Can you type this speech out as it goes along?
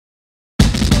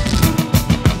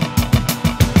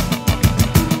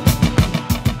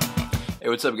Hey,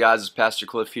 what's up, guys? It's Pastor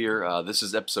Cliff here. This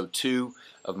is episode 2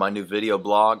 of my new video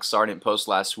blog. Sorry I didn't post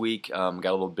last week. Got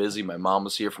a little busy. My mom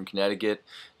was here from Connecticut,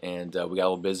 and we got a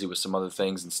little busy with some other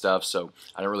things and stuff, so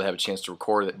I didn't really have a chance to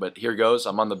record it. But here goes.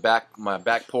 I'm on my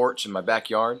back porch in my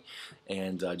backyard,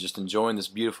 and just enjoying this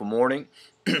beautiful morning,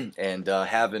 and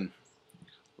having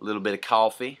a little bit of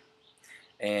coffee,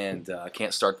 and I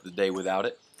can't start the day without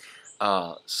it.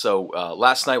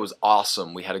 Last night was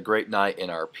awesome. We had a great night in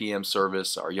our PM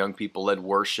service. Our young people led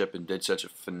worship and did such a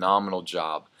phenomenal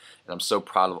job, and I'm so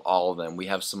proud of all of them. We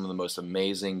have some of the most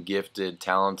amazing, gifted,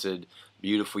 talented,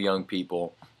 beautiful young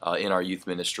people in our youth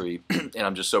ministry, and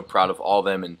I'm just so proud of all of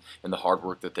them and the hard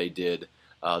work that they did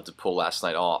to pull last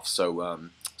night off.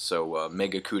 So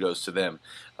mega kudos to them.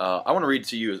 I want to read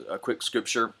to you a quick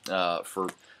scripture for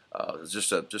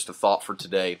just a thought for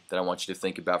today that I want you to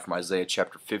think about from Isaiah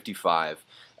chapter 55.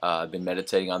 I've been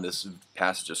meditating on this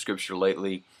passage of scripture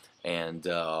lately, and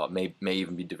may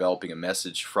even be developing a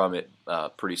message from it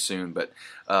pretty soon. But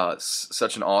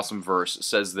such an awesome verse. It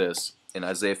says this in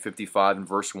Isaiah 55 and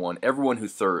verse 1: "Everyone who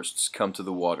thirsts, come to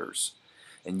the waters,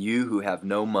 and you who have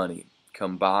no money,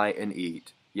 come buy and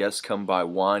eat. Yes, come buy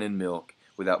wine and milk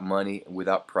without money and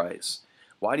without price.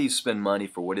 Why do you spend money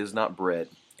for what is not bread,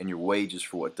 and your wages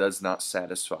for what does not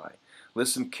satisfy?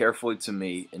 Listen carefully to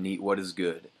me and eat what is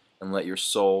good, and let your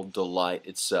soul delight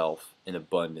itself in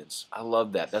abundance." I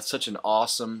love that. That's such an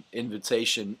awesome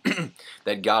invitation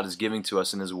that God is giving to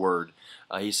us in His Word.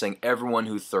 He's saying, everyone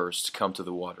who thirsts, come to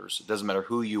the waters. It doesn't matter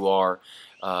who you are.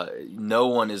 No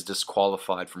one is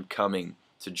disqualified from coming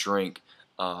to drink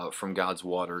from God's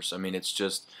waters. I mean, it's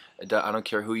just, I don't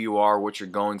care who you are, what you're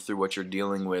going through, what you're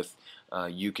dealing with.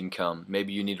 You can come.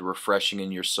 Maybe you need a refreshing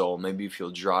in your soul. Maybe you feel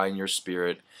dry in your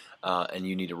spirit, and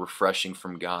you need a refreshing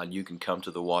from God. You can come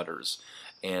to the waters.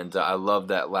 And I love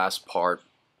that last part.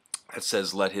 It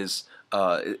says, and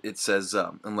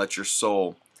let your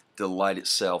soul delight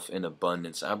itself in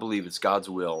abundance. I believe it's God's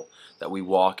will that we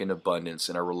walk in abundance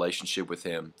in our relationship with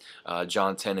Him.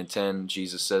 John 10:10,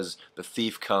 Jesus says, "The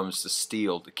thief comes to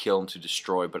steal, to kill, and to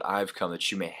destroy, but I've come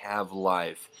that you may have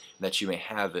life, and that you may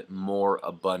have it more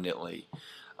abundantly."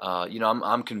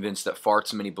 I'm convinced that far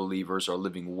too many believers are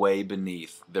living way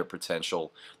beneath their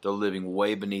potential. They're living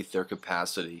way beneath their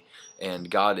capacity,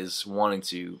 and God is wanting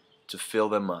to fill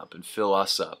them up and fill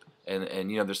us up.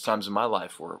 And there's times in my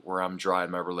life where I'm dry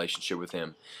in my relationship with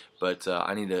Him, but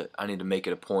I need to make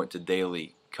it a point to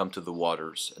daily come to the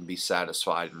waters and be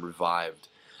satisfied and revived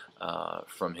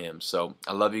from Him. So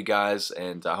I love you guys,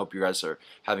 and I hope you guys are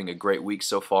having a great week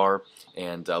so far,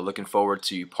 and looking forward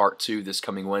to part 2 this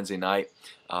coming Wednesday night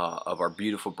of our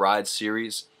Beautiful Bride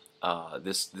series.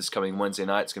 This coming Wednesday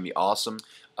night, it's going to be awesome.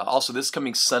 Also, this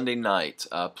coming Sunday night,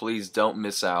 please don't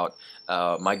miss out.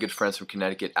 My good friends from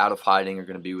Connecticut, Out of Hiding, are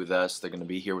going to be with us. They're going to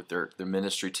be here with their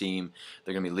ministry team.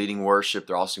 They're going to be leading worship.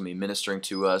 They're also going to be ministering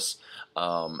to us,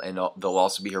 and they'll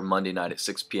also be here Monday night at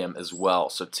 6 p.m. as well.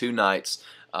 So 2 nights.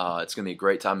 It's going to be a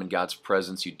great time in God's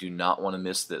presence. You do not want to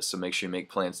miss this, so make sure you make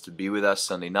plans to be with us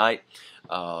Sunday night.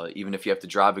 Even if you have to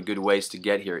drive a good ways to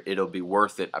get here, it'll be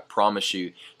worth it. I promise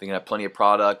you. They're going to have plenty of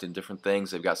product and different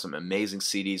things. They've got some amazing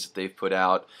CDs that they've put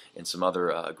out and some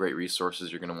other great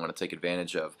resources you're going to want to take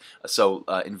advantage of. So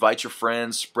invite your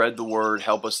friends, spread the word,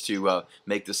 help us to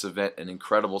make this event an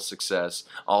incredible success.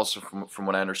 Also, from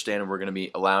what I understand, we're going to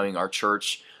be allowing our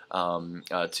church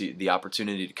to the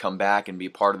opportunity to come back and be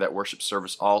a part of that worship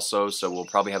service also. So we'll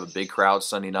probably have a big crowd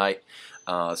Sunday night.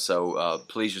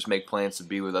 Please just make plans to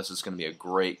be with us. It's going to be a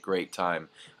great time.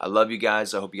 I love you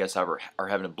guys. I hope you guys are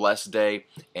having a blessed day,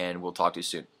 and we'll talk to you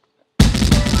soon.